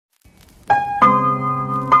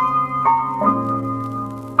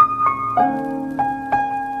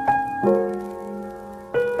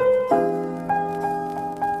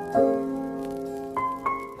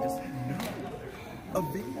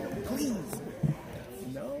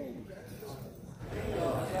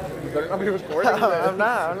You better not be recording. I'm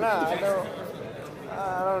not.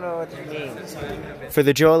 I don't know what you mean. For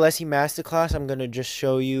the Joe Alessi masterclass, I'm going to just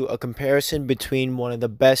show you a comparison between one of the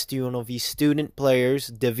best UNLV student players,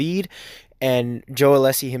 David, and Joe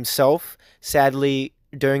Alessi himself. Sadly,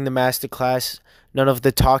 during the masterclass, none of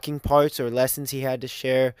the talking parts or lessons he had to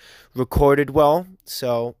share recorded well.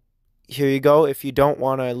 So here you go. If you don't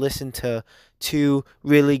want to listen to two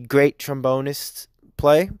really great trombonists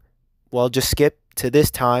play, well, just skip to this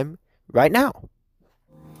time right now.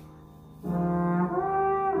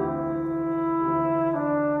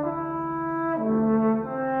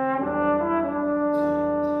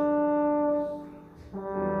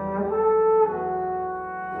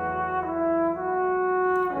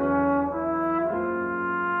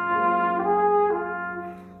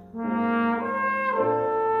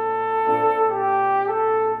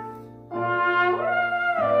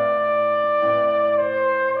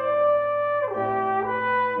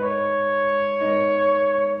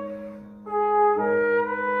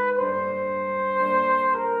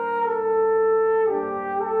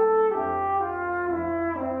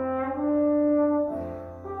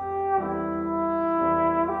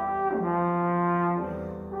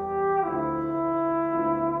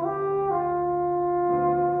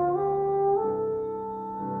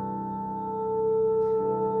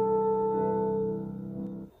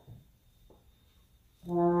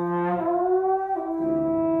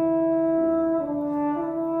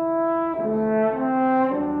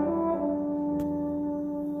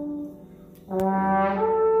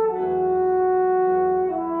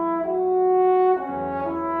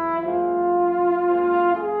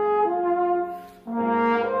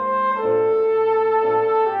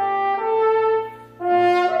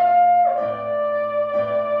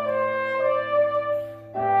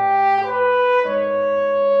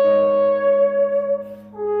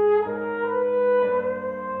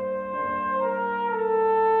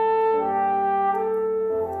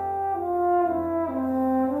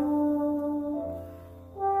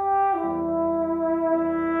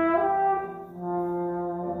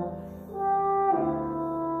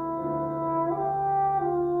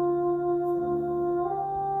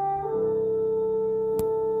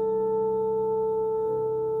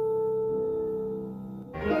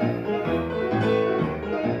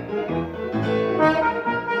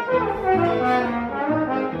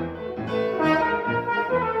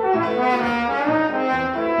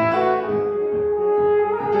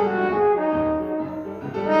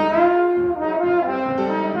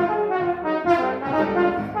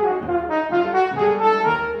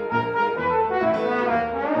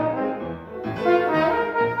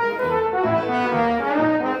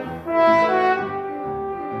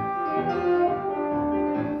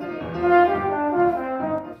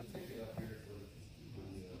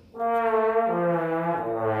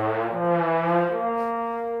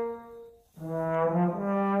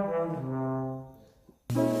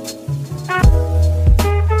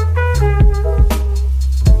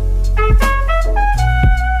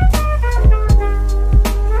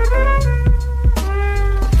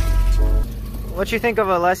 What you think of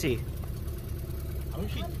Alessi?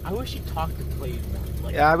 I wish he talked to play.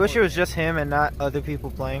 Like, yeah, I wish it was just him and not other people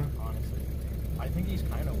playing. Honestly, I think he's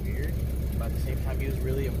kind of weird, but at the same time, he was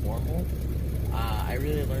really informal. I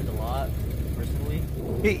really learned a lot personally.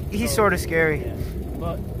 He's sort of scary. Yeah.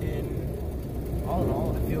 But in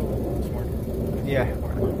all, I feel smarter. Yeah,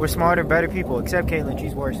 we're smarter, better people, except Caitlin.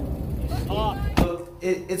 She's worse. So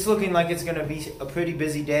it's looking like it's gonna be a pretty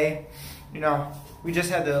busy day. You know, we just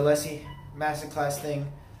had the Lesky masterclass thing,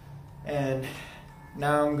 and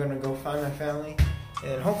now I'm gonna go find my family,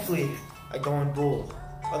 and hopefully I go and bowl.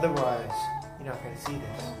 Otherwise, you're not gonna see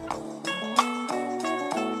this.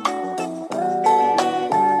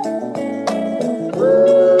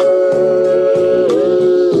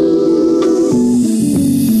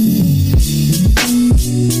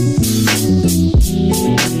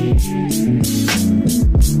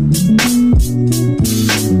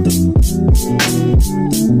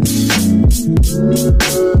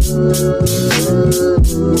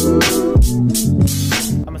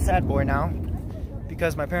 I'm a sad boy now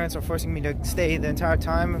because my parents are forcing me to stay the entire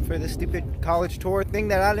time for this stupid college tour thing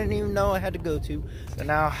that I didn't even know I had to go to. So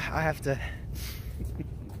now I have to...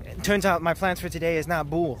 It turns out my plans for today is not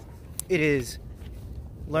bool. It is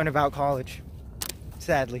learn about college.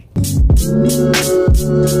 Sadly.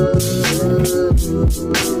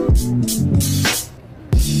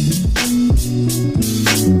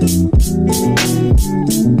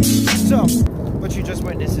 So, what you just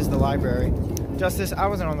witnessed is the library. Justice, I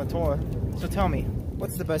wasn't on the tour, so tell me,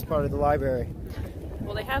 what's the best part of the library?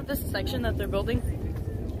 Well, they have this section that they're building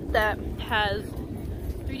that has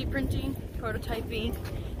 3D printing, prototyping,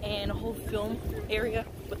 and a whole film area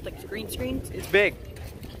with like green screens. It's big.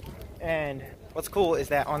 And what's cool is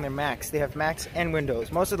that on their Macs, they have Macs and Windows.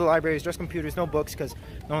 Most of the libraries just computers, no books, because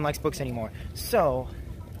no one likes books anymore. So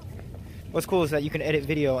what's cool is that you can edit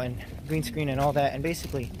video and green screen and all that, and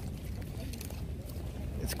basically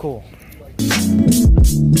it's cool.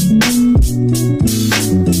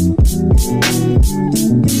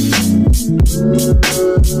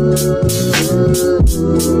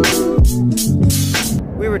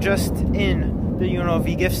 We were just in the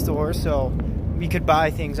UNLV gift store, so we could buy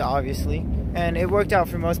things, obviously, and it worked out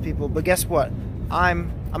for most people. But guess what?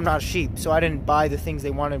 I'm not a sheep, so I didn't buy the things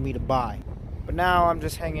they wanted me to buy. But now I'm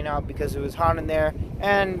just hanging out because it was hot in there.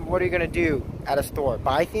 And what are you gonna do at a store?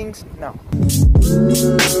 Buy things? No.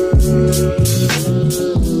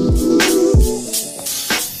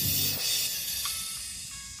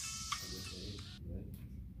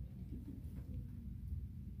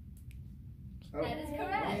 That is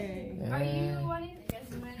correct. Are you wanting to guess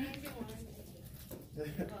my name if you want?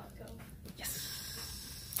 Welcome. Yes.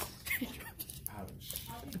 Ouch.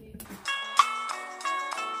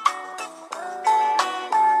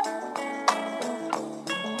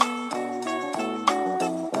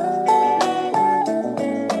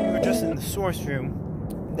 We were just in the source room,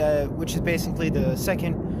 which is basically the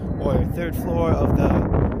second or third floor of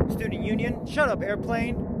the student union. Shut up,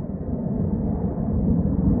 airplane.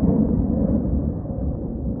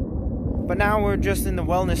 But now we're just in the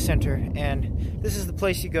wellness center, and this is the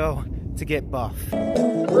place you go to get buff.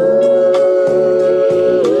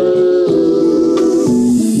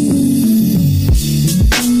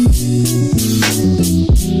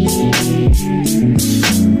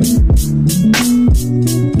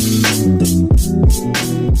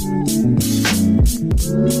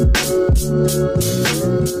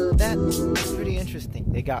 That's pretty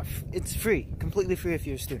interesting. It's free, completely free if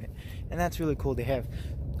you're a student, and that's really cool. They have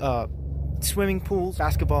swimming pools,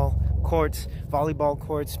 basketball courts, volleyball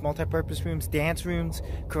courts, multi-purpose rooms, dance rooms,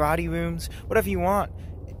 karate rooms, whatever you want.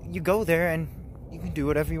 You go there and you can do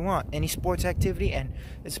whatever you want. Any sports activity, and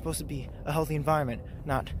it's supposed to be a healthy environment,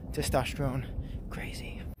 not testosterone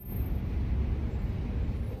crazy.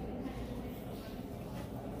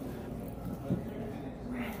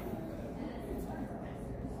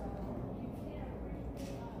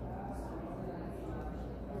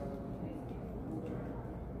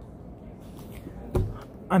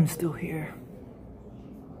 I'm still here.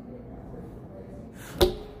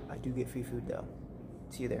 I do get free food though.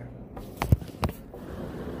 See you there.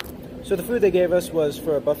 So the food they gave us was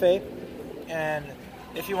for a buffet, and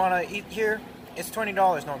if you want to eat here, it's $20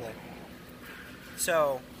 normally.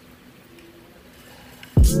 So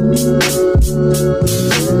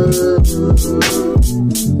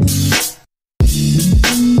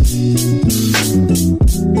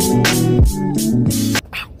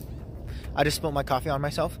I just spilled my coffee on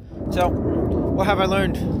myself. So, what have I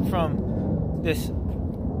learned from this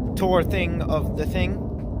tour thing of the thing?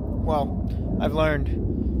 Well, I've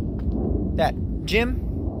learned that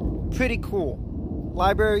gym, pretty cool.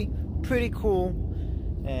 Library, pretty cool.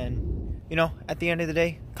 And, you know, at the end of the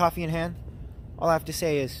day, coffee in hand, all I have to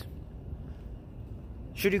say is,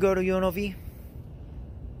 should you go to UNLV?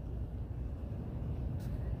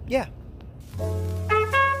 Yeah.